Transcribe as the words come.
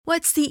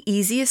What's the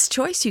easiest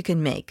choice you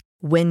can make?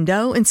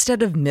 Window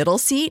instead of middle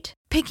seat?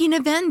 Picking a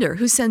vendor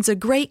who sends a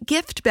great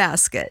gift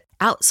basket?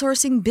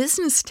 Outsourcing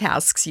business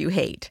tasks you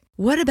hate?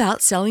 What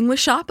about selling with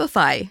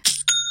Shopify?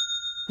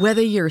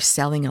 Whether you're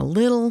selling a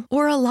little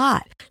or a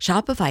lot,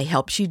 Shopify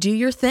helps you do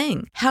your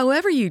thing,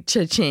 however you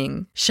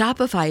cha-ching.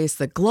 Shopify is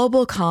the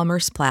global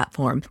commerce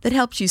platform that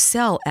helps you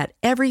sell at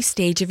every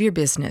stage of your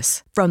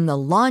business. From the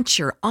launch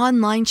your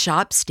online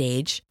shop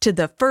stage to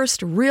the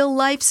first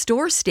real-life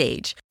store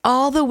stage,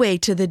 all the way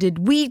to the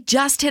did we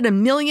just hit a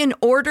million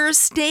orders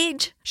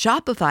stage.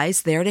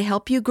 Shopify's there to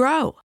help you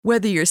grow.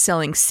 Whether you're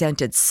selling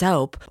scented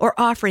soap or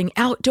offering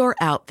outdoor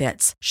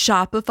outfits,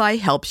 Shopify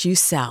helps you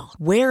sell.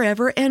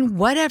 Wherever and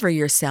whatever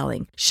you're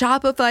selling,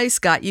 Shopify's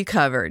got you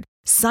covered.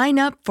 Sign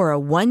up for a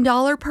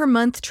 $1 per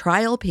month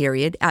trial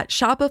period at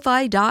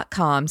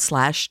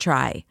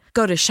shopify.com/try.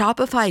 Go to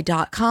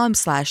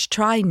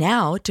shopify.com/try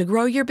now to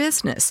grow your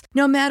business,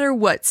 no matter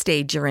what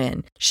stage you're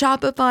in.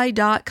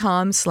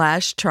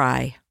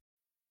 Shopify.com/try.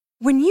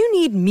 When you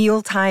need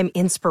mealtime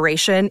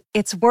inspiration,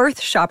 it's worth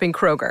shopping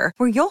Kroger,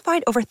 where you'll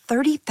find over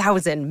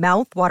 30,000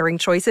 mouth-watering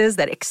choices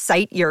that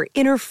excite your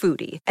inner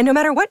foodie. And no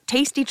matter what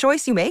tasty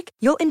choice you make,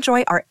 you'll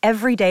enjoy our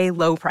everyday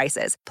low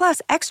prices, plus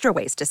extra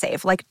ways to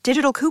save, like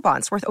digital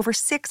coupons worth over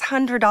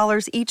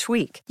 $600 each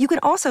week. You can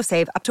also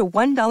save up to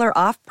 $1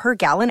 off per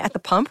gallon at the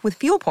pump with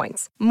fuel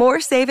points.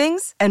 More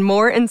savings and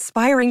more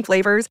inspiring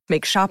flavors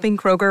make shopping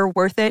Kroger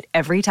worth it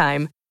every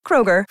time.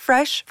 Kroger,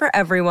 fresh for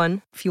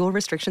everyone. Fuel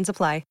restrictions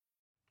apply.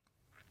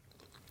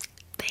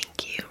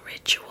 Thank you,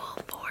 Ritual,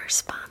 for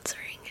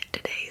sponsoring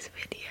today's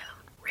video.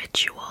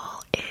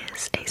 Ritual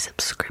is a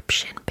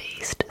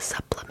subscription-based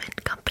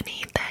supplement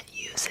company that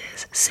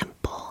uses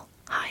simple,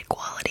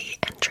 high-quality,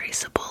 and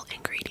traceable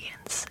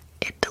ingredients.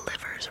 It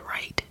delivers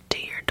right to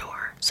your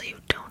door, so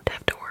you don't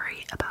have to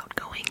worry about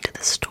going to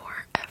the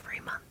store every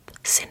month.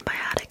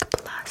 Symbiotic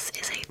Plus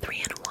is a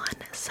 3-in-1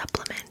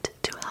 supplement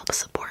to help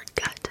support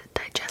gut,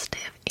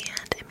 digestive,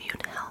 and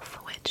immune health,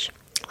 which,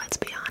 let's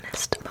be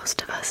honest,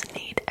 most of us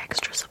need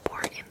extra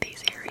support in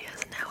these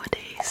areas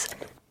nowadays.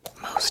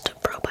 Most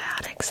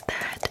probiotics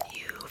that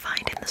you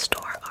find in the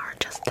store are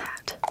just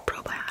that,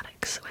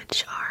 probiotics,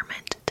 which are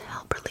meant to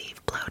help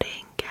relieve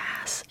bloating,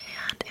 gas,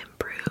 and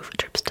improve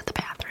trips to the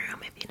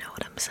bathroom, if you know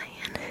what I'm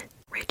saying.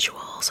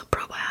 Ritual's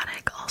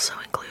probiotic also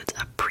includes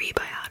a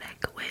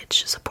prebiotic,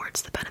 which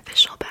supports the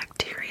beneficial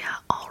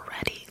bacteria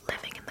already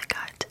living in the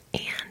gut,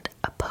 and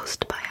a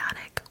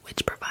postbiotic,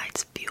 which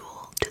provides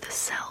fuel to the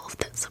cells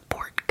that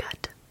support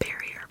gut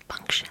barrier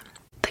function.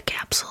 The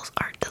capsules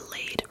are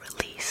delayed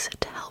release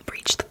to help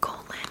reach the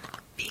colon,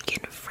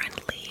 vegan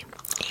friendly,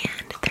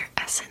 and they're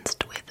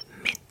essenced with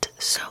mint,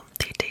 so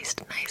they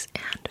taste nice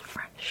and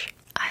fresh.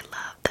 I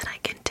love that I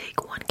can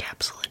take one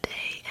capsule a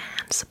day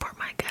and support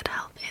my gut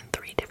health in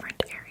 3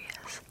 different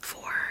areas.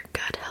 For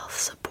gut health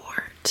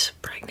support,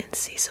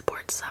 pregnancy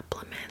support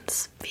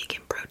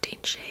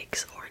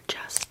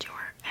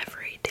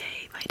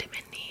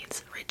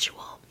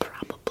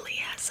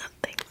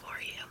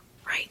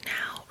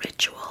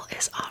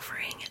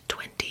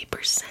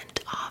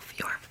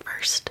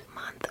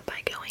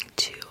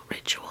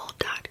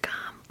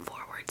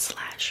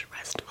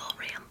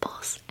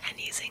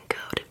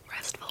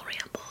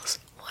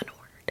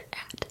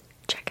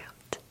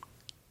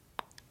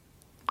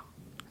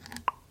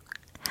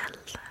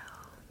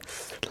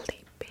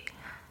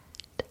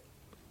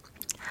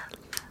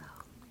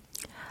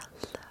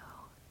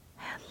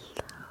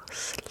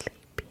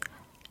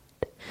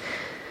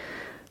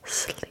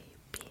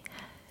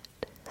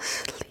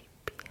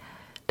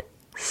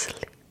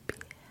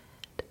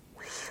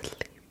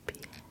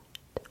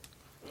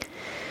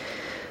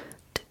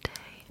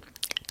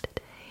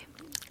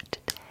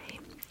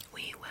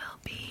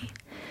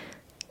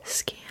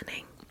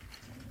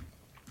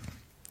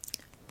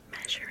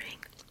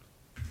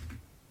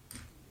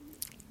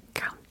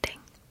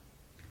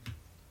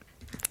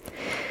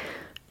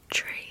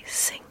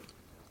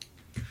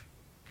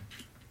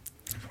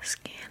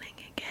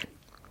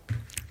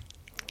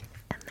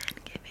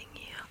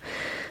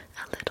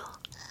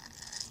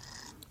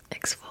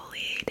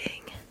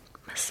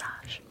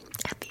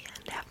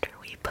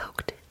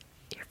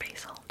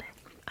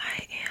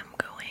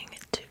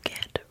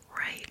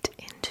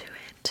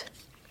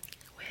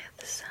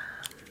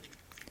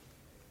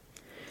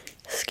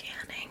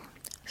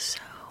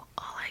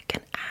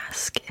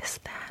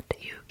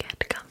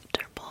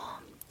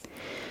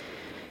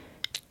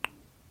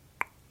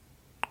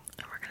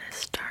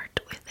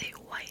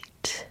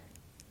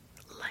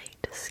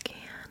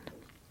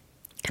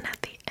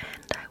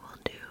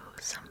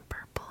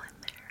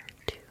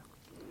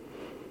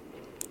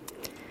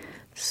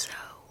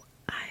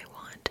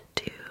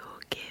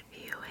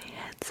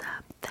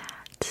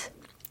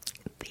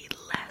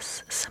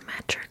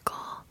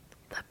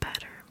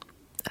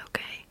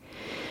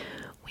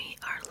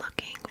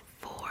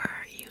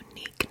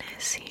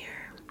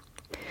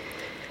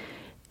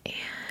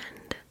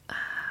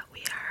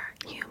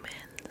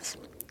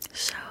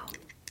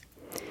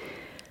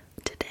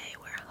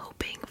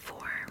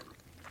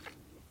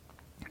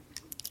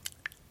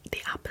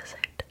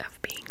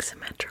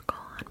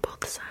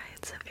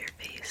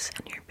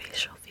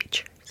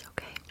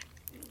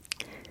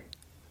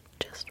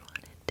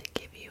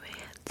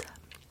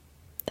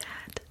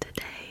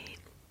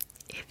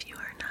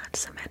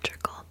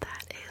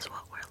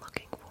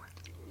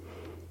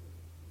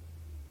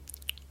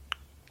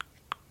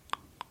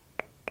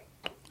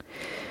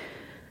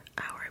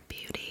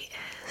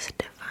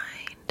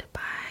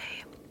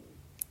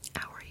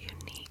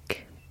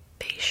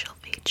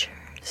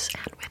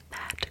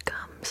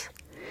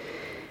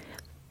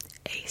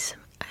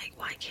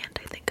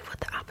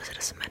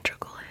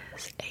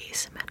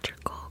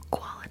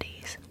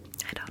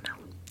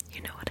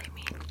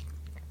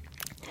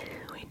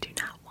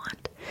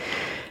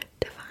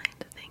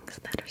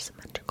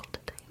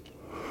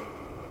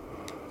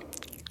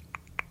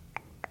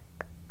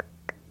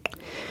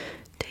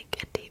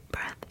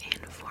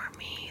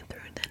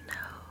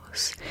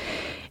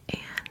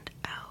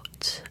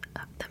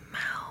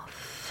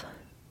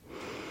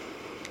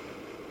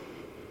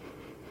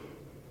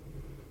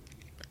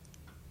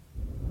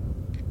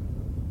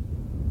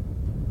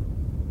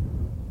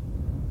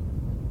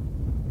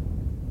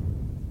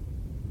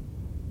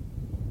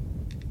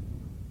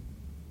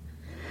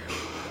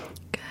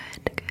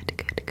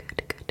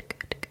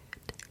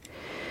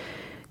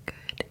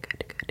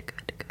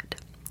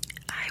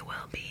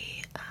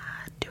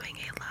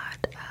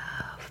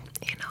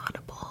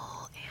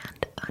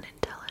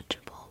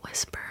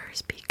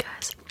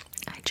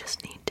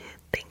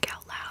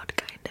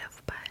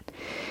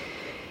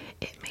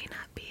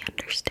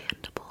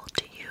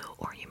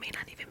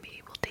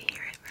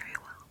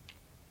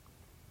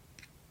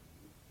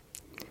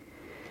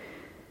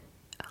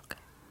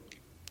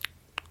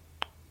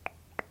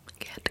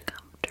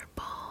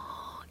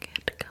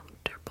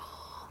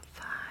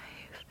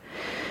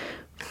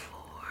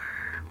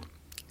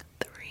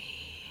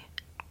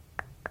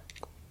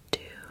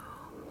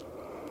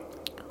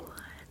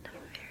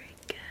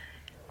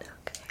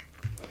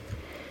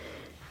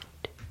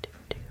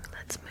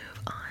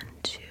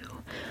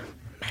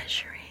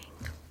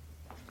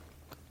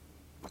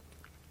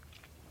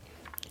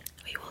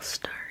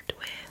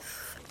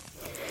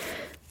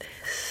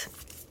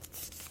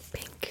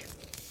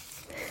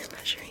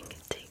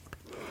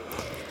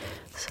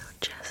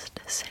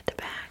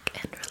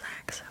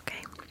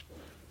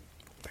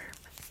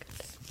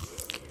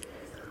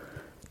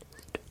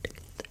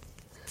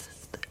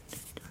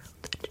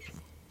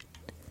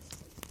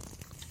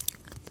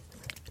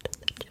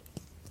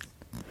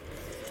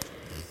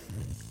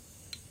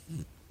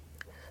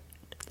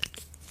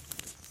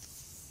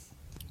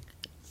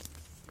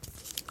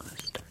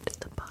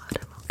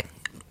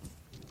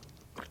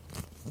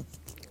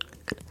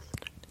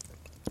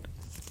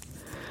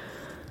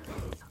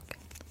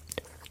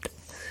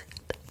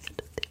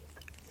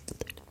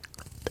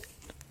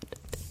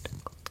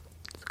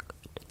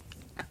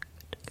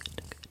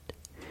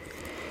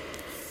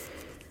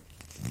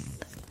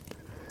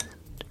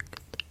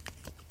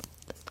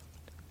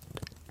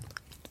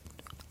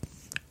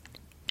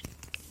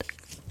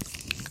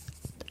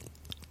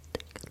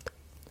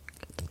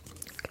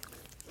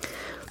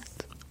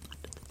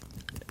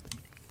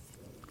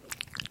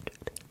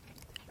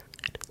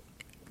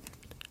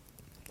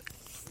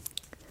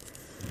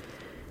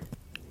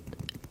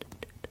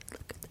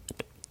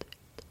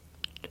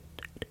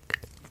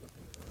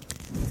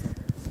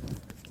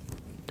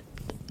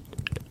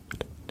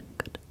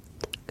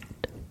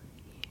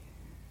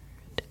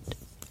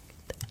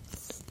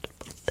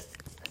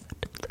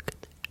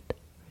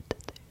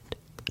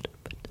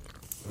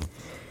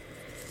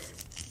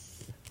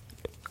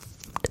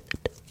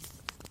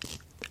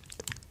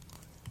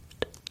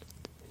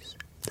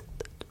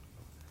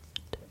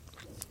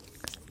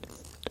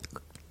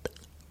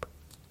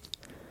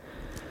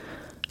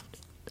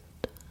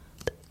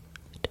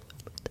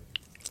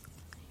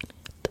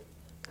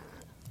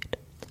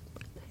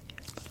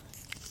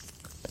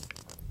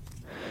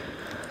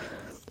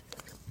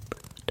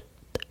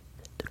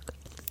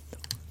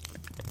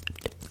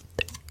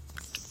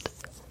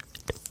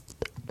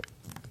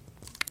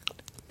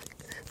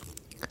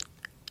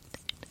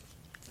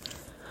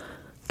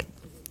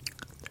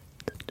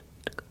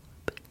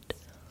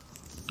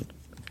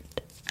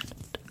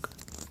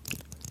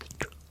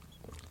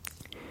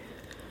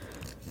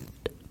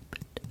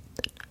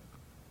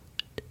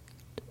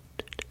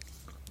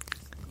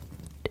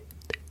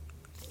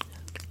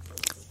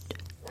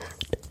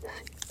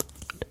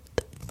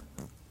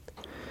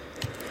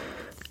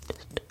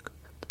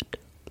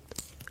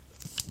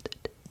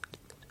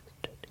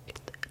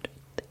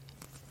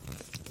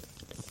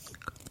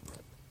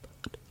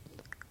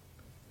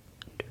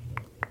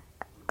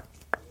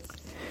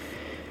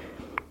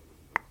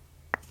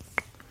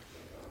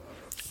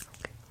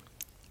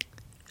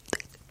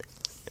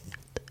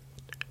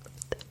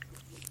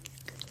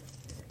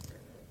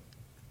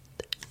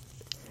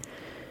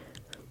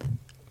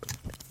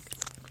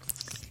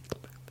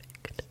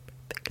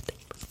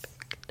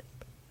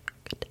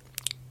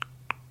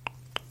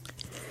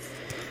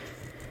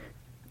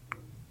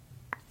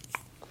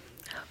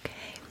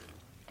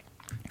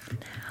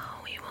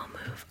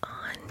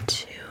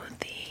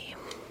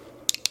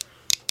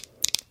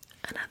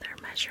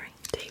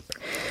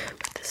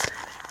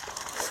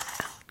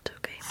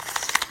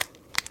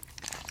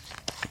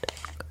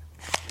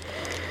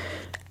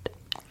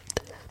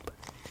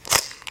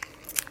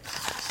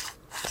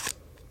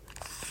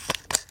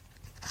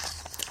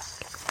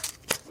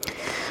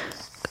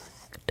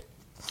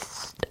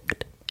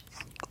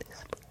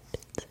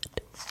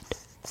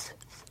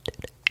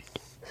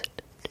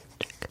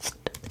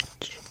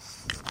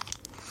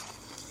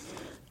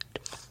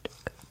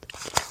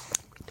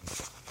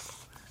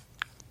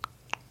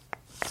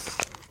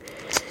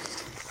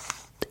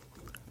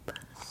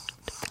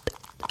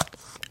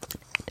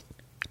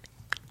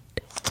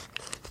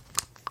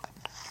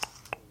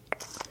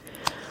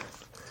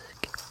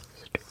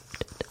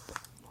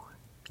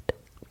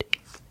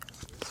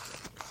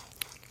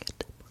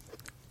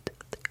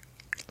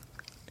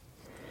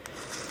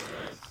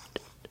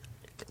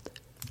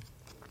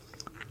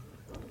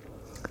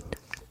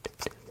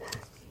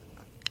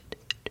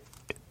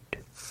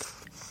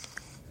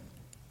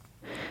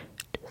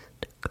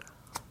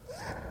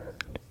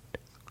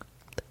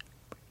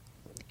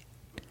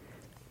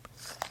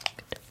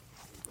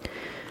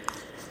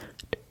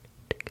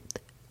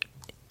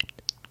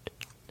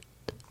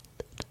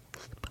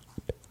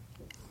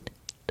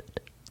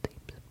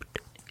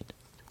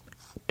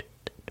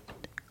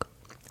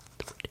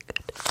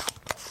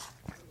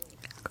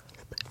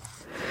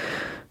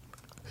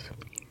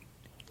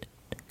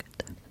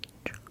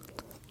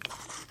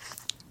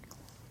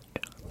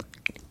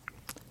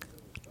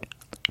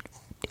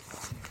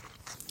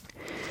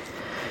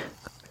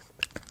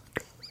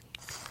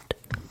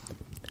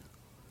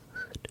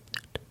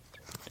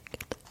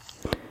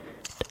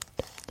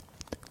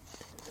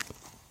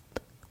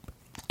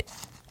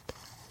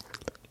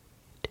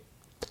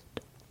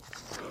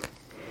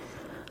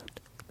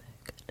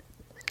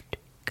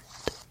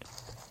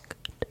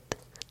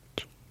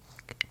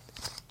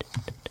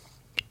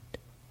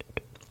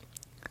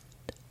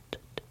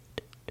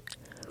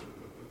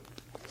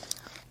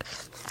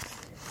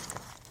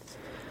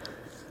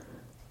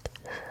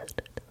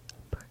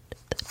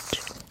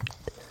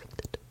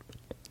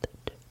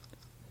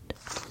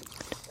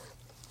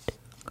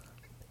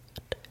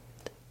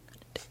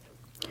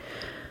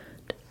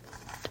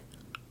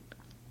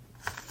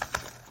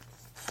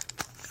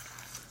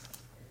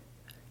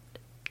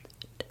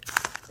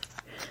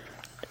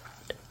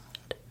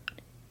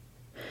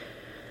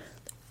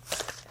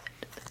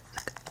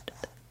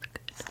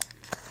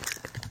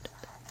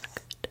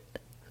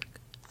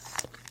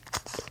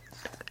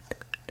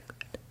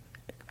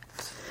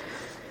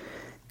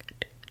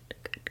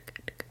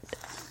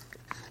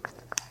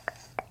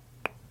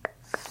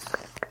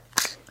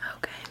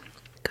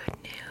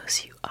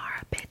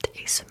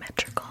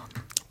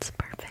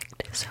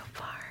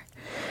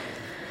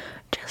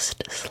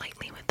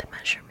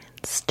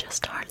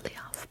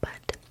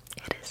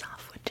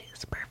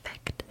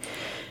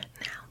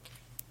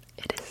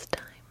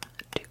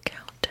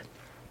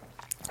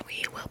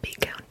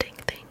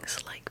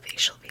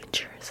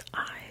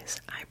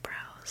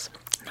eyebrows,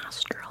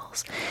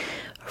 nostrils,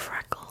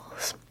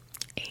 freckles,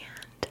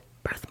 and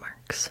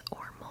birthmarks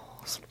or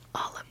moles.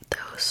 All of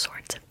those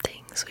sorts of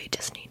things. We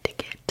just need to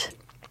get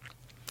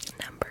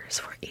numbers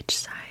for each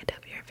side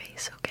of your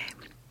face, okay?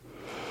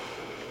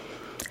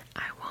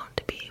 I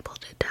won't be able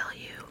to tell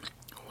you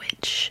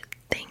which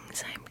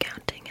things I'm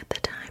counting at the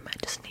time. I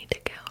just need to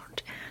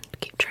count and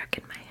keep track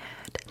in my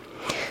head.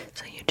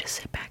 So you just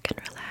sit back and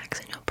relax,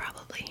 and you'll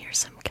probably hear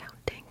some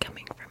counting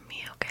coming from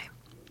me, okay?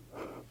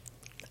 Okay.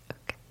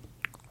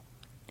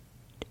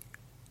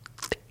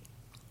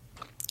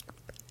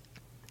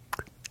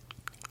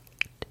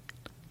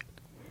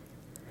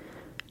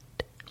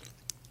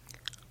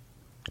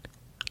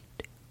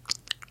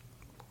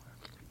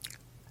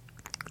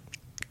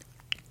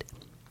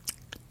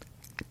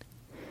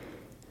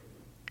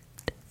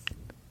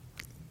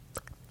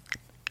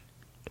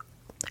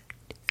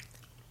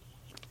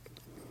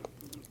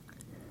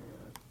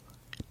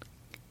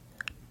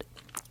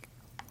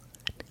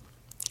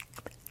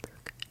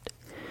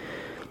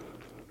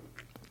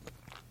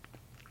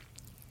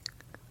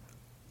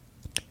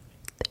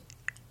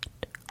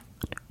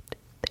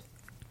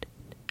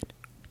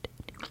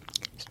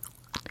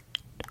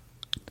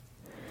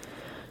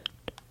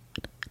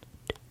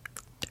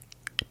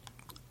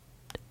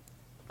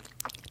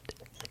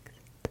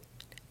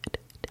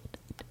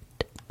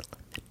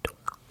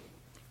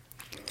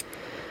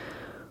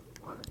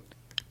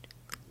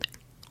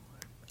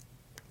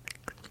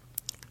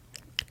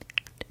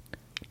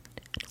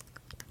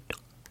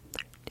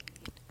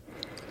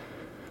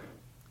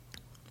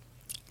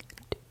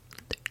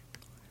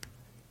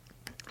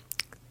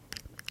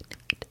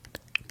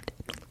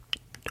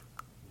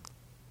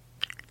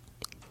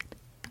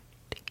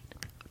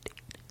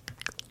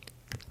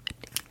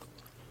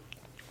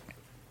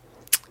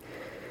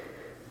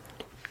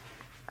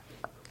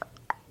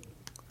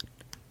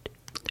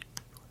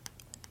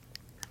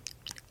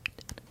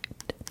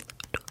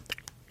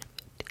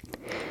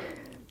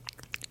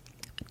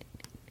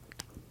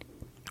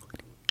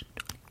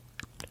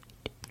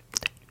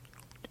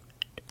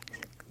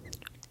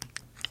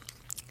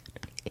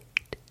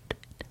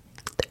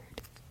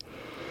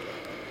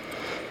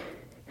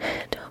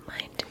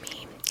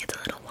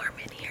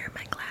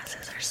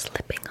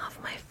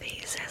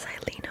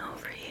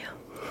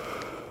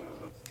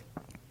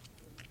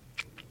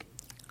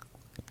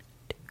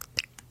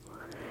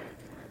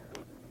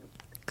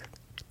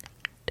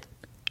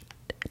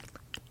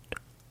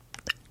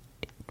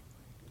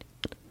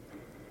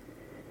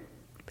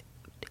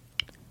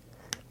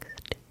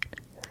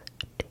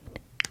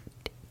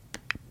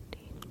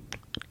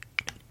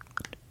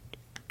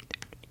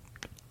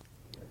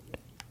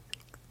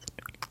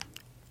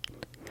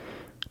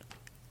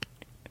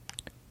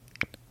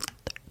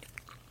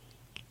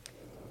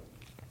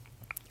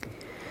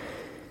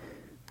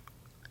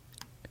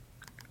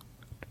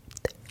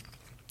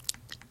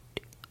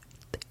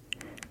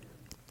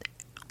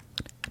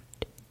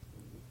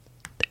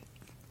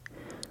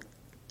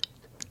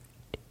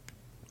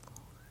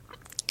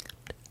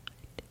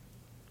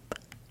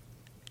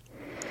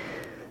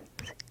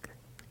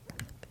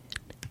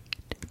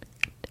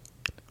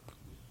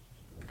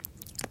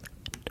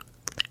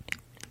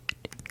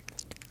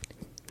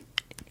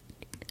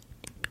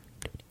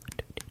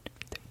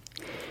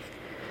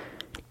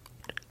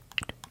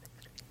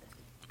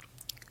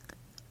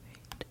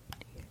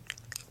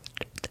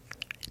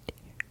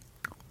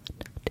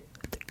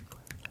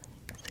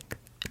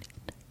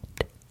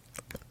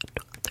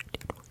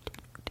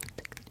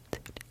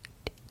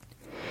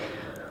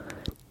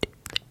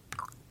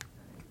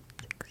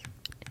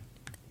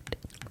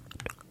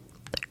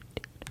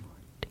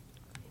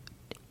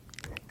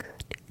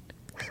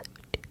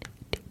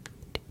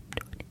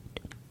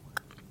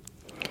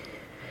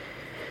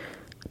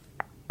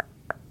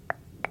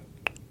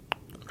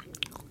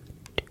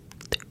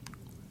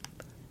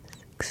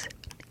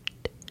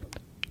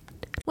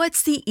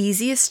 What's the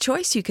easiest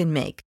choice you can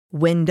make?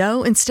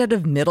 Window instead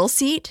of middle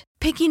seat?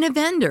 Picking a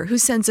vendor who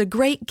sends a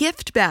great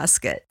gift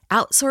basket?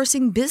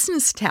 Outsourcing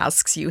business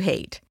tasks you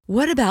hate?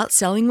 What about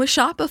selling with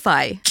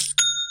Shopify?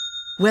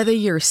 Whether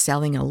you're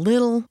selling a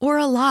little or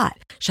a lot,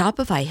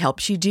 Shopify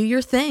helps you do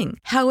your thing,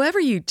 however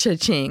you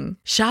cha-ching.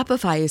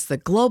 Shopify is the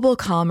global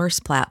commerce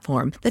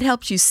platform that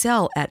helps you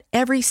sell at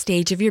every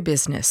stage of your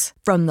business.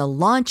 From the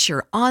launch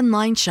your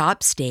online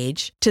shop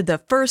stage to the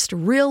first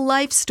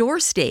real-life store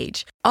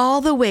stage,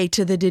 all the way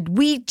to the did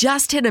we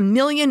just hit a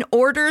million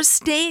orders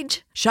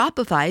stage.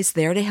 Shopify's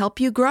there to help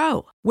you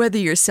grow. Whether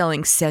you're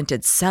selling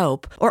scented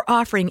soap or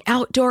offering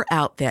outdoor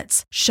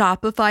outfits,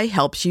 Shopify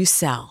helps you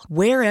sell.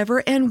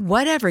 Wherever and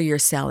whatever you're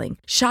selling,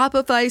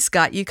 Shopify's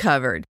got you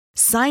covered.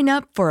 Sign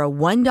up for a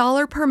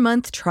 $1 per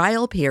month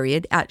trial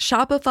period at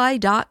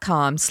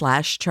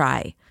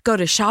shopify.com/try. Go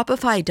to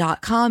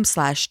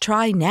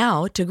shopify.com/try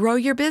now to grow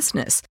your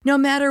business, no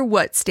matter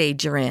what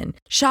stage you're in.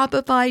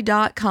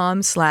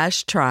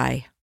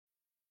 Shopify.com/try.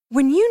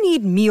 When you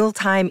need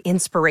mealtime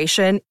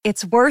inspiration,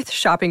 it's worth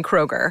shopping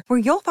Kroger, where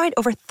you'll find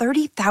over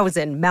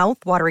 30,000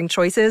 mouth-watering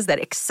choices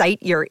that excite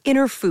your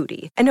inner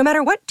foodie. And no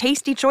matter what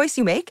tasty choice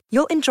you make,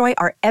 you'll enjoy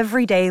our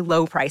everyday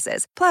low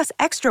prices, plus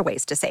extra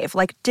ways to save,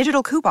 like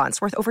digital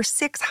coupons worth over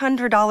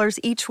 $600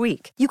 each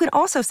week. You can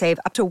also save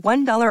up to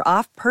 $1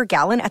 off per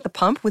gallon at the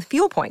pump with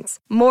fuel points.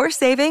 More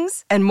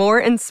savings and more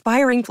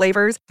inspiring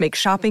flavors make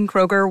shopping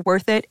Kroger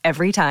worth it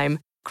every time.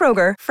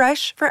 Kroger,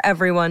 fresh for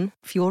everyone.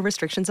 Fuel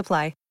restrictions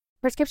apply.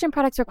 Prescription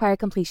products require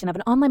completion of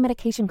an online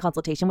medication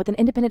consultation with an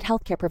independent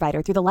healthcare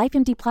provider through the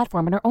LifeMD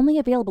platform and are only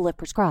available if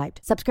prescribed.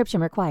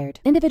 Subscription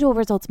required. Individual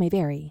results may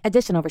vary.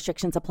 Additional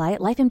restrictions apply at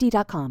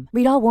lifemd.com.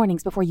 Read all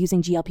warnings before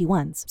using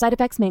GLP-1s. Side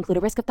effects may include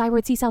a risk of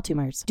thyroid C-cell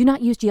tumors. Do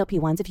not use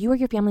GLP-1s if you or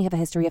your family have a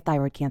history of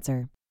thyroid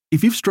cancer.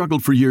 If you've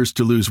struggled for years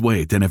to lose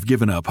weight and have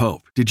given up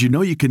hope, did you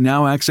know you can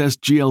now access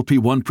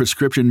GLP-1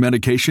 prescription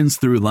medications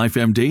through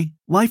LifeMD?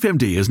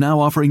 LifeMD is now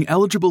offering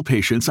eligible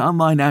patients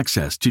online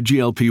access to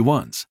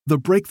GLP-1s, the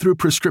breakthrough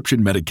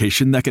prescription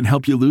medication that can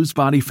help you lose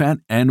body fat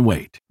and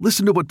weight.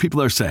 Listen to what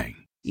people are saying.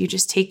 You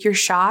just take your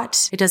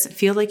shot. It doesn't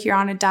feel like you're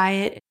on a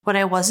diet. What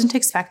I wasn't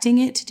expecting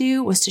it to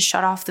do was to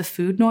shut off the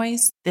food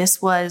noise.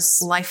 This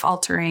was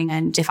life-altering,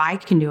 and if I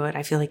can do it,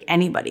 I feel like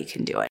anybody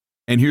can do it.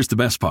 And here's the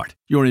best part.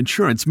 Your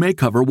insurance may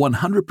cover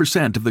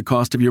 100% of the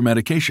cost of your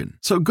medication.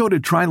 So go to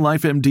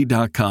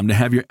trylifemd.com to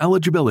have your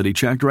eligibility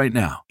checked right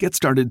now. Get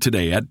started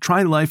today at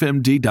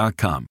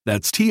trylifemd.com.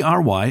 That's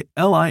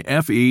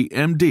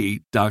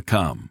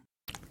TRYLIFEMD.com.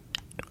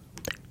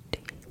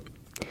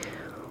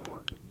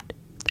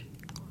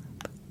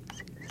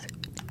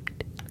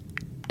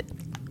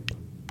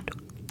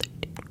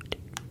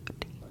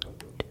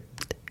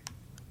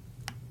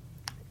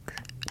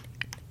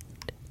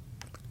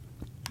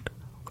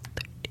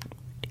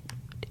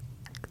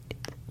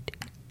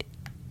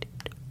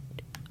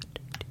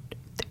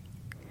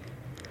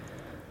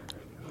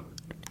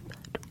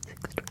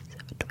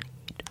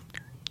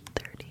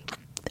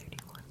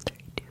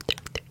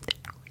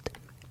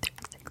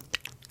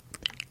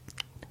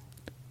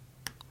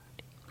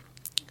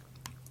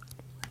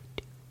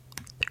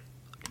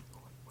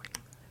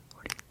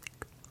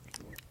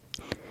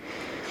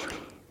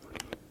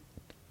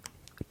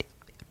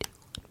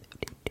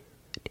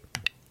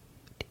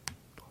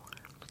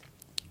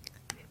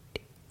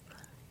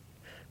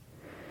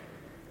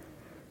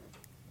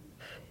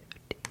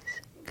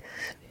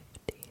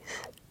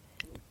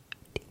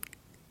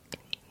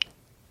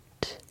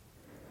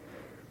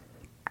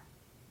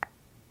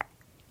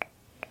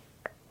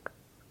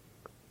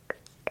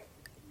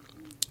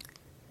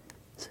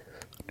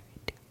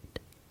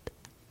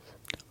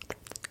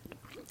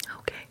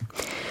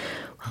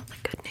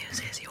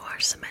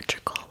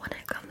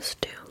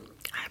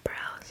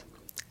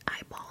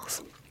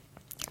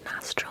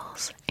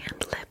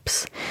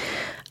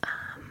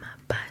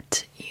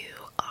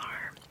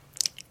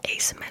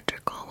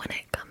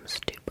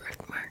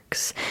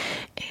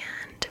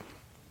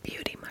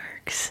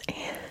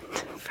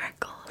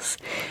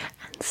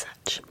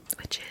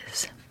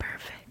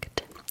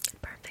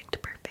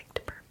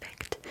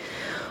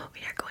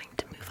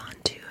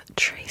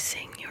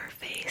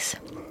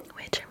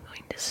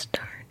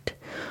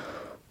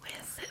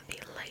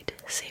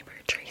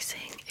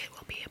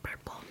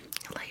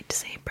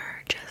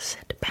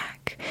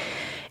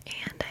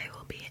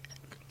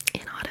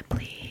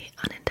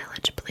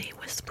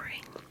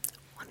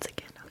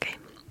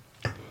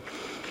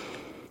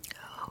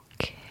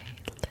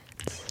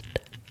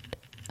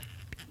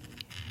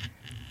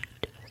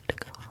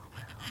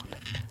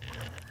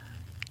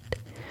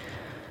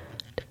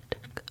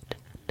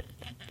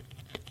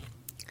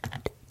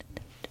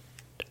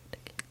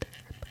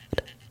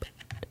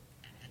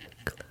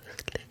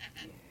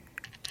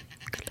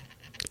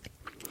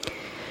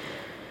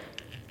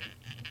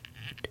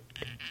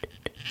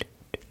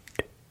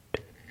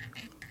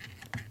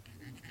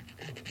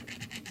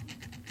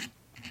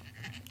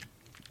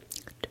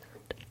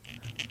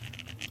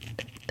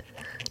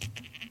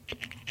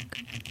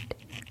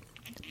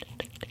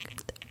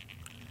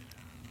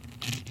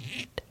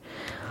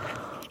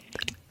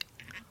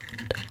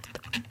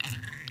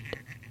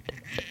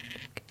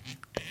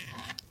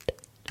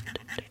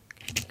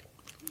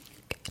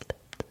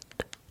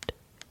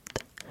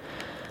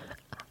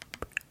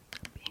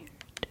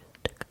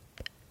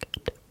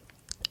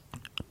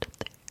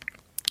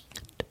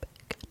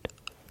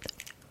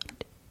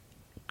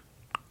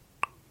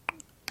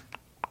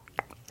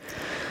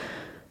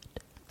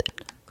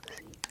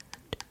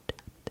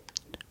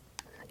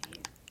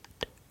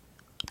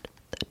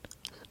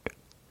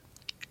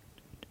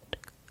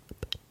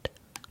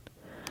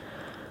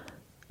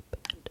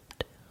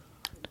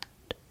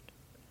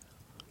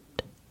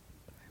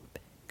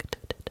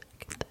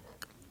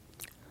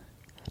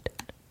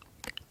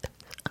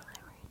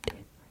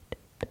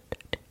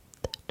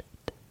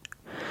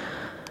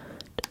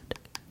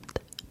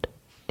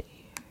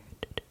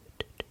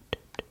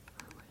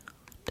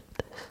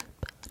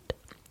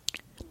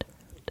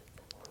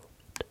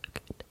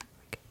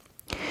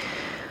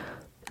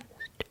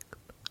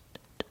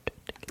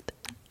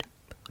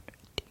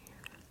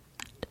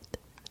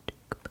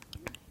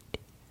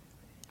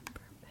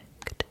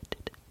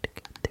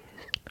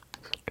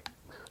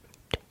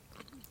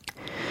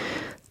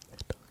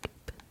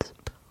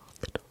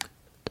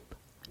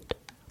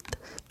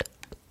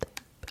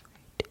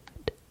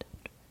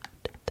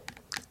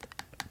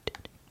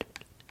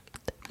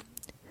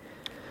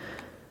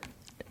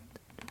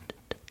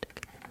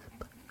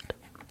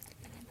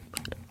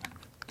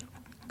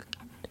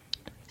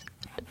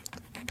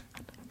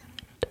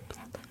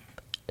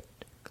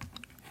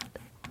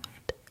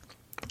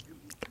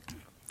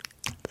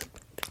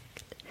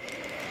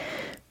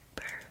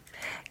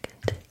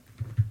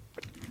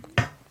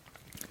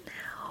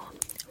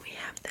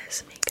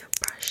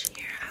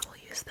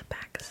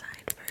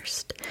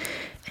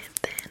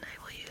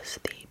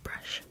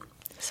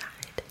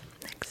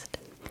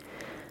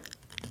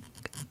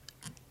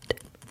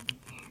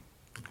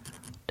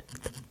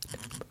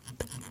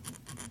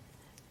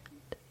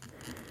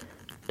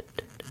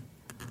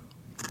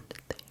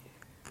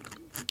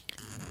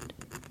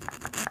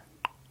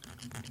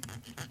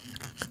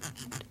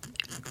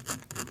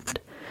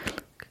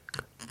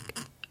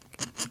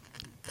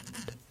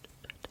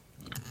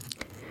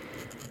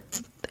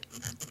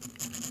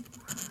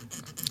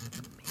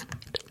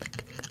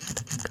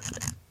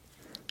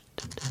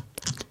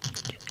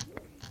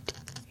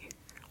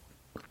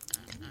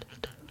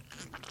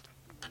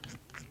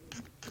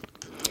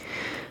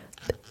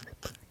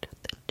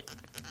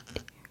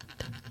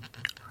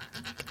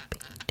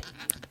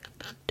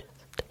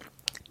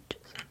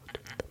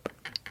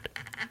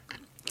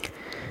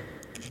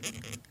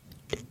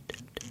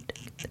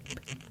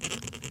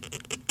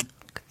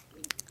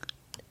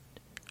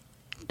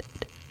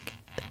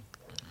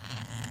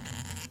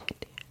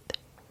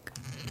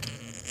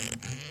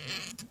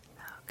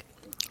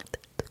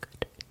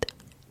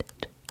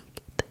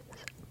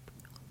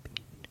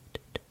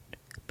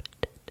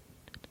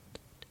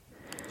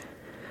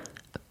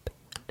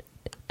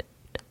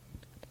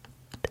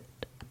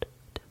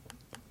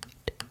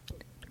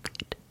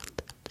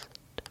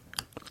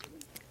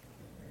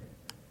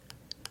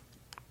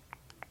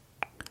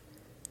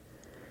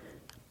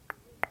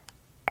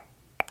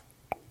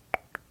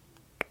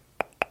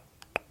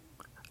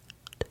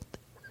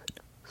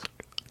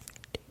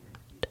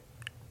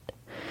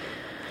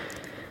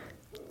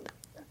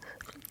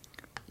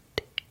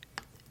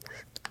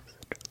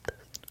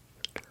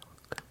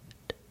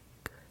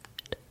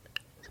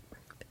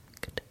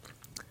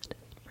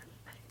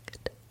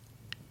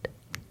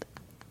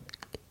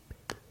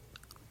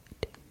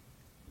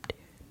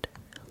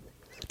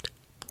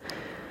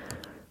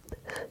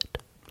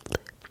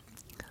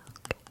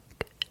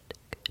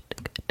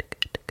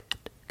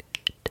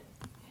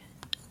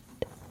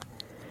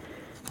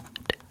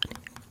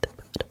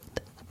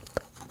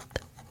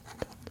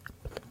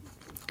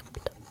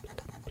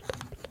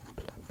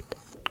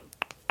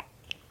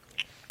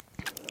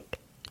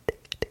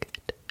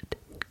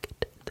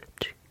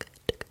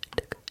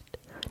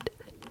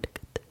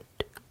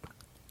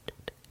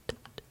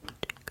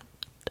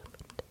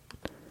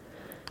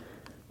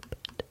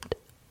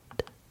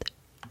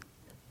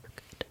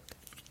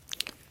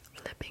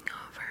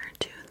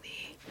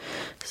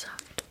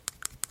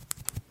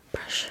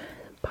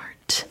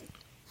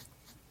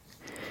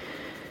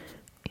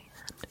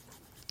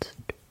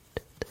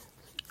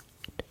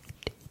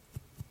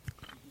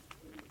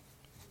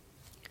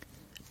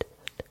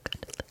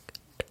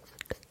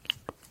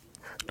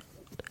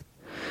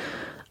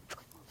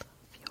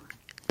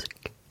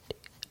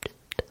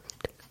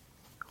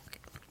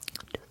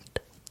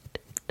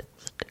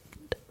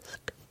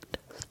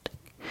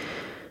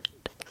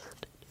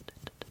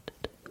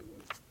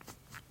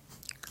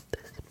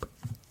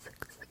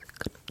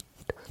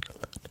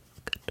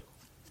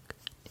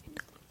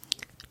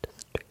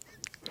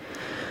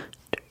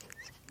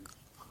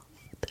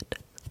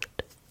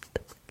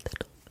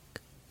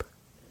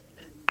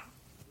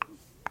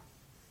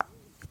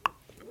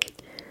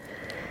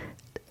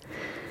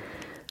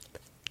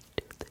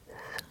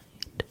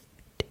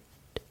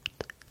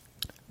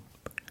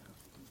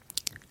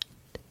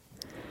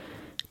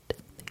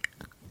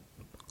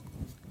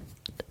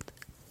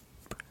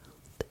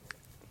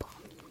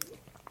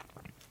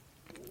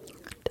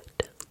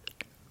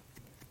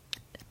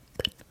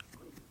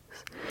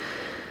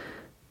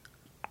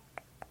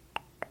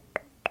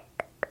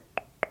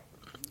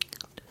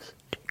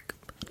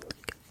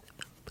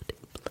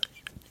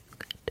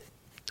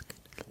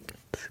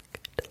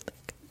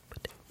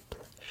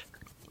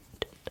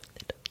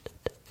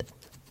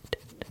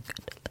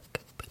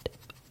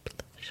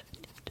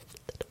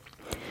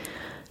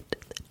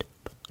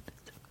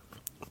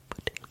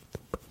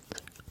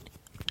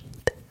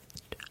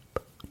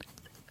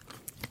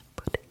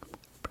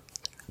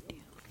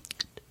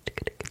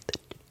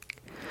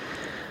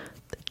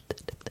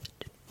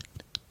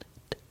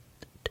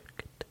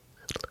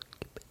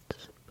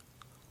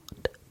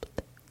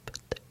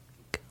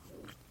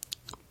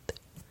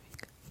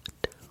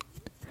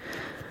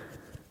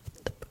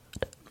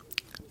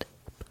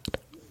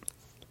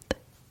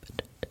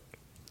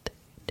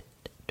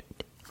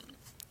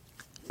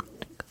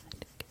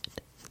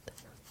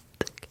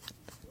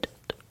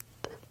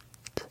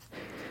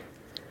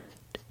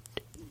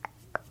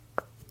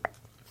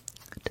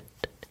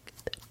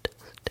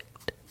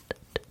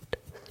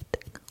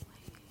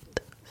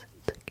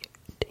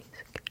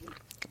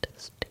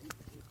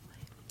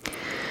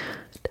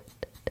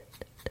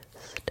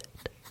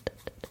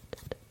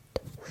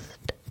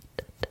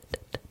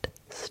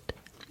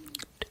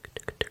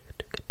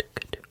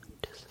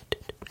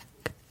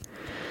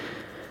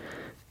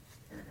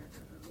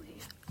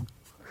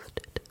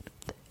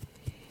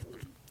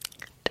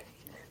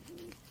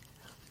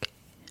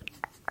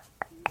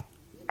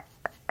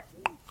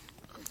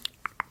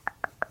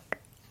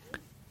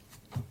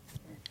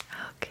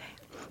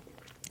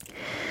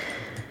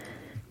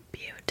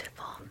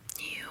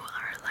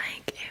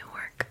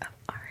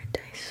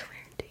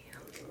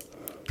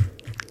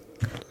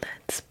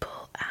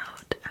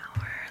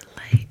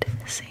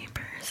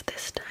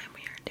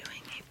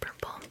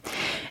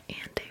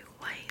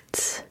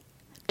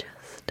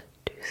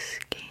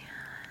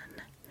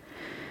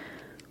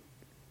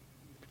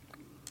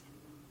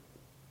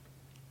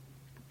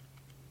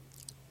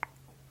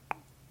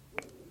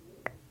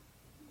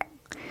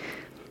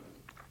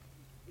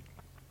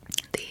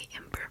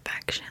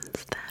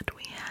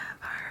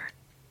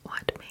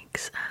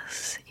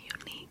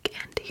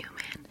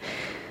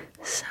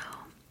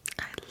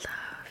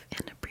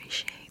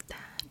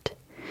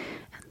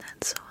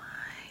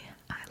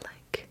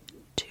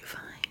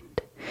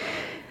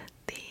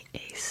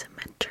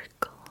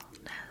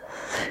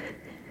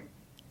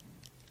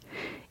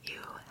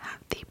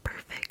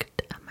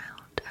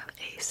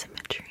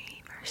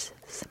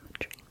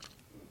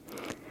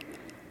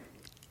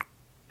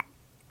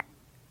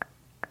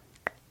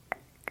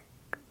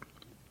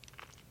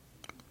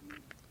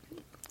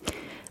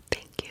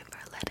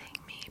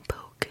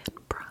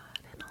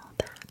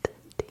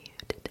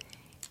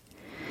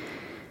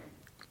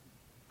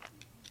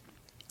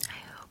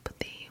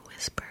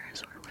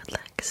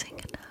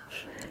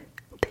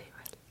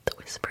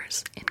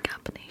 whispers in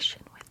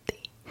combination with the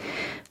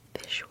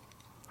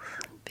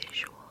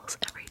visuals.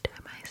 Every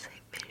time I say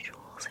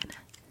visuals in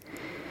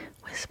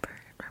a whisper,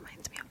 it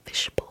reminds me of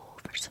fishbowl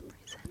for some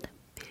reason.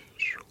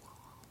 Visuals,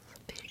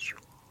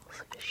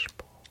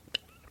 fishbowl.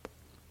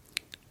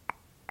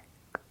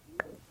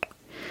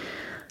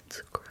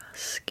 Let's cross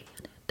scan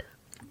it.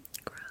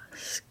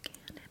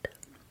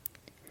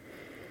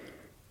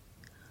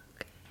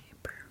 Okay,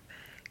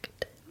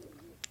 perfect.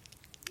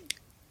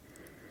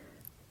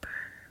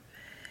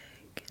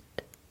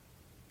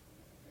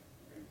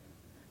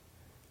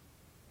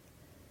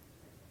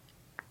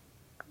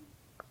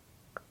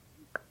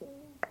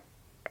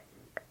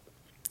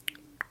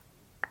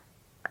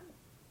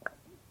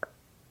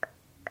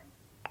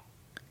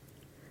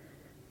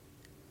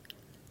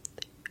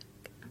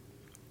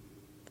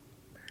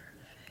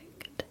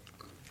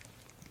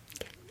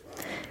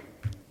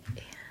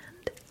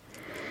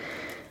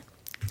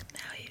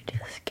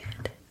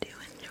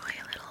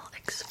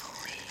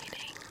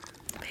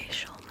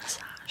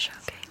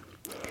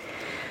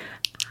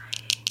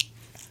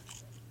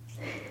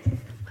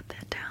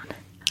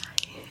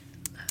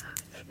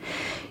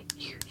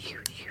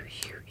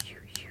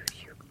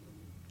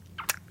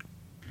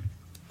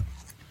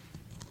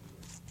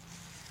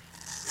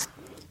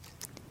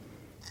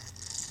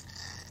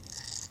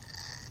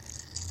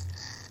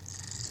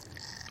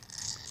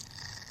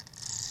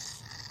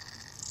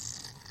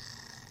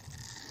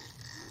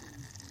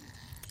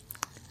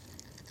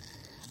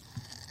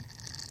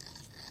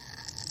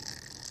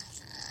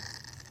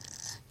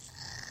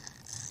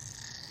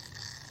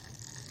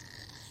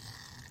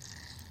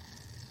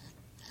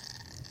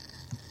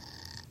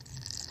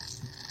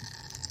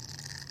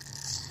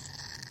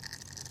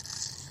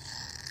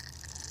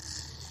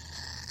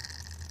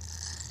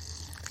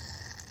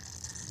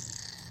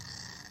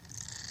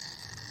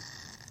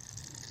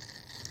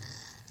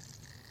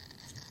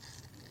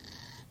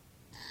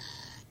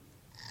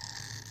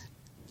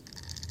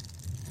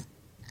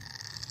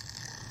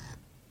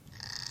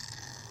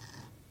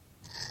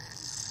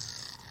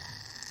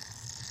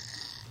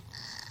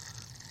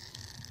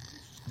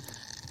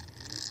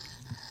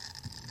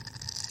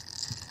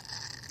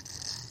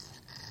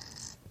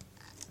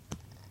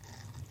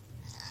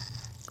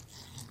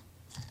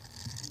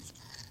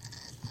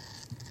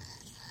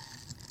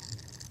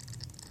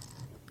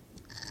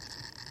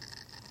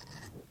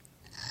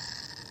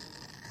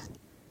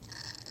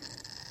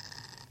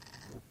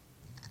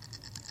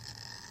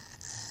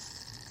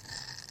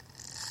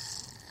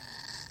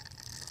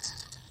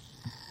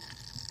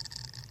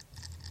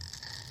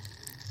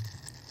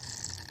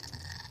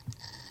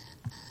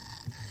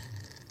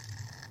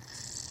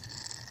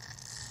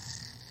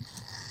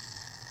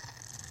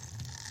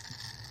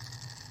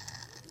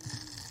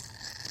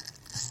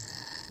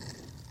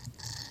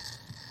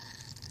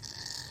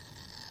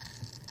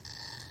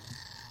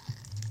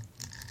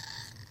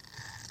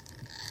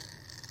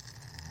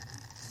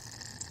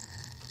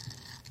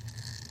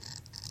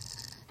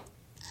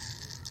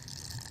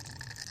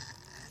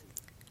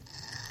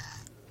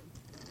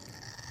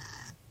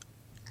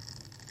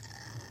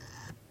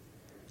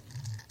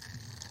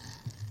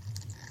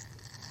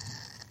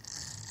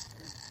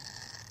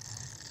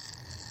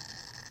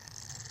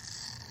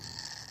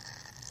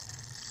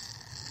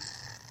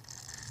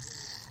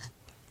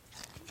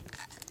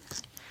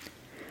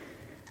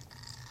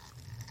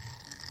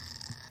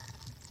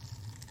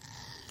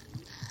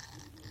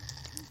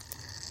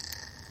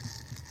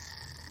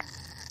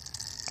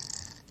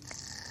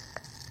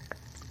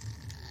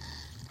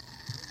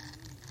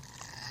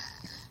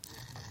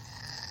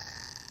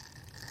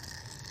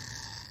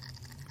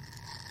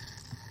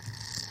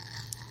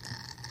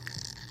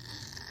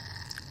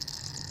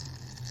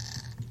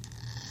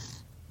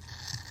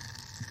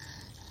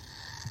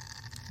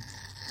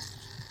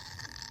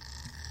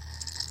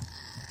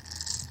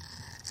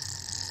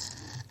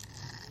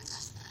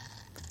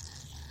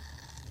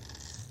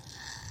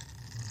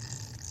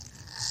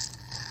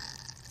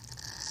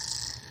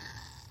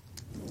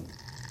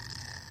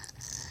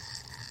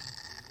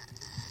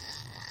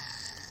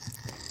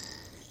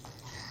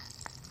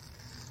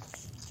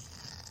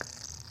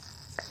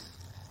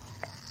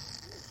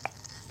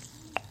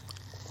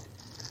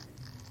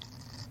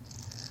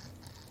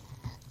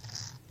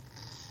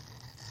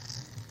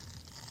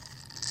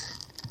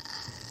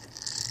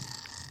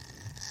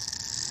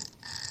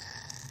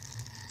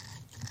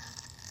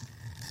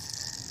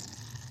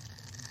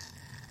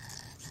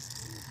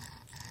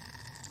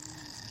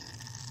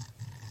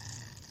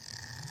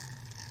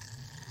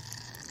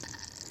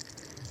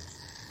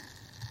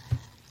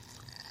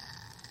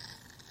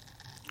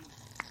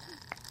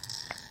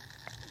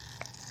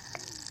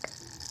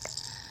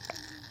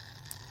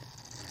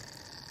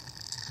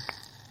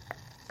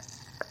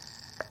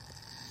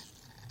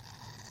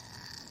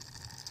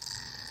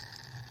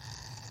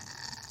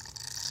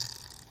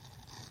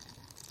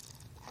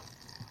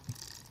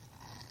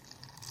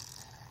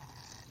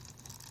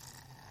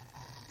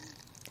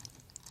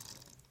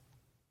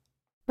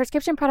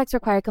 Prescription products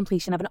require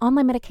completion of an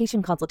online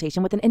medication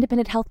consultation with an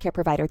independent healthcare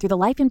provider through the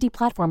LifeMD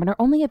platform and are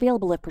only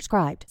available if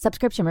prescribed.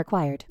 Subscription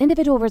required.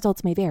 Individual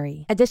results may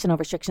vary. Additional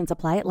restrictions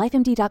apply at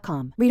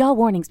lifemd.com. Read all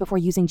warnings before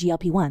using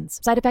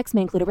GLP-1s. Side effects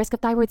may include a risk of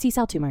thyroid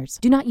C-cell tumors.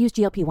 Do not use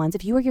GLP-1s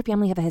if you or your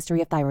family have a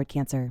history of thyroid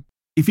cancer.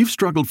 If you've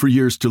struggled for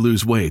years to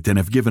lose weight and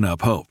have given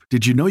up hope,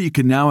 did you know you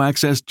can now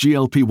access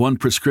GLP-1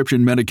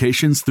 prescription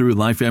medications through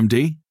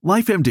LifeMD?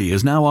 LifeMD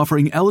is now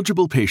offering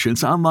eligible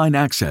patients online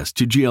access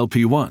to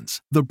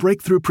GLP-1s, the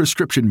breakthrough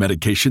prescription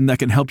medication that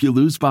can help you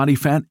lose body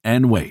fat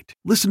and weight.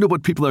 Listen to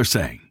what people are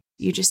saying.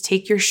 You just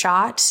take your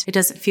shot. It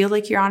doesn't feel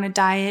like you're on a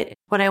diet.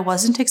 What I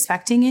wasn't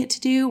expecting it to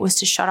do was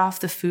to shut off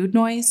the food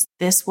noise.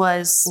 This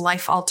was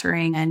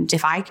life-altering, and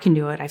if I can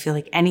do it, I feel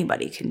like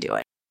anybody can do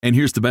it. And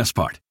here's the best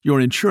part.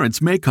 Your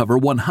insurance may cover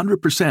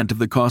 100% of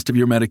the cost of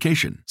your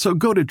medication. So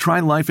go to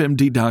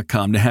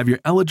trylifemd.com to have your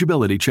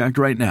eligibility checked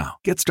right now.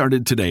 Get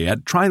started today at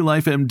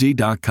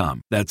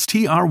trylifemd.com. That's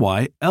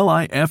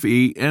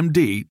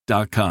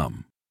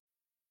TRYLIFEMD.com.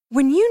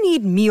 When you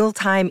need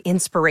mealtime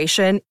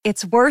inspiration,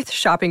 it's worth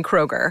shopping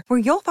Kroger, where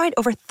you'll find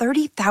over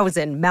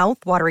 30,000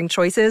 mouth-watering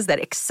choices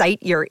that excite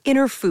your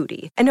inner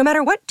foodie. And no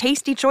matter what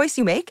tasty choice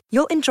you make,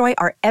 you'll enjoy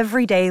our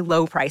everyday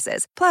low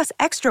prices, plus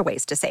extra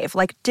ways to save,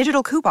 like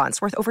digital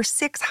coupons worth over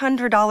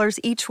 $600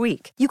 each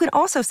week. You can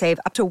also save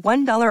up to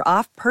 $1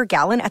 off per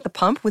gallon at the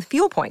pump with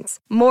fuel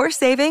points. More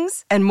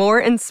savings and more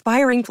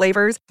inspiring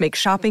flavors make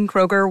shopping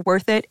Kroger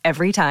worth it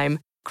every time.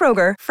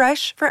 Kroger,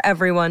 fresh for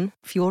everyone.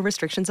 Fuel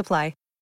restrictions apply.